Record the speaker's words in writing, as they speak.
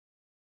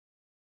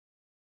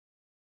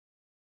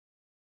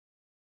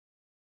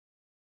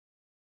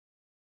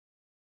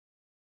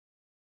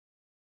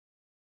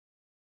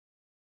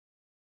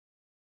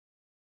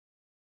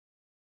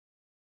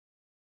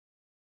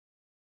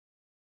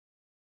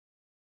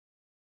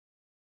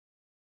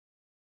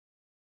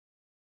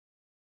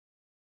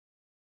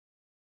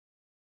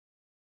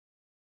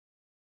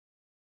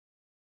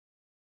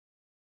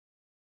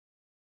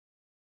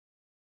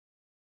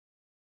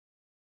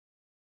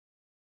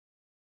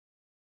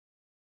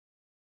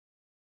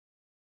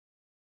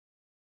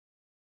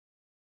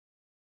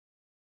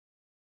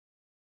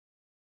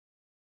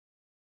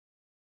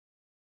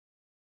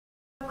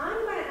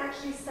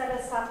actually set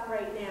us up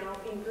right now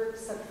in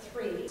groups of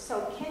 3.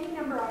 So can you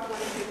number off 1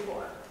 through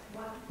 4?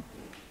 1,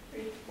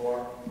 2, 3,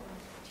 4.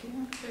 2,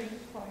 3,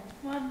 4.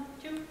 1,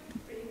 2,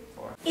 3,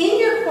 4. In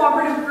your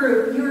cooperative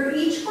group, you're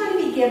each going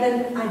to be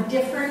given a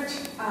different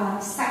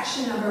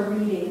section of a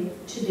reading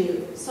to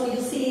do. So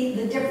you'll see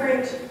the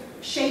different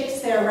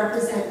shapes there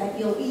represent that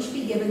you'll each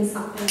be given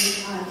something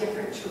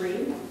different to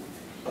read.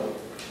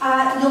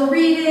 You'll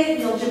read it,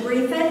 you'll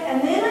debrief it,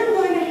 and then I'm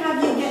going to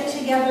have you get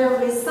together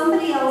with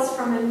somebody else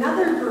from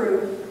another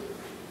group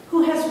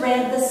who has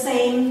read the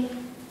same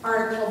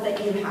article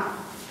that you have.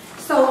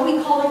 So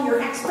we call them your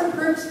expert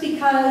groups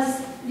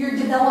because you're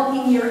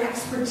developing your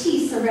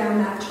expertise around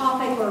that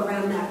topic or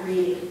around that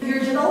reading. You're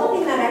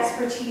developing that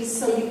expertise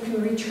so you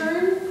can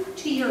return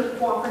to your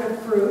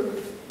cooperative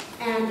group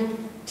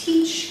and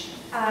teach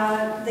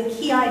the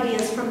key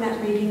ideas from that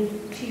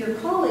reading to your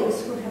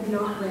colleagues who have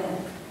not read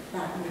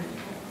that reading.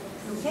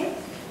 Okay?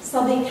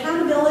 So the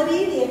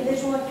accountability, the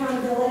individual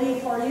accountability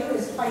for you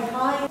is quite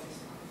high.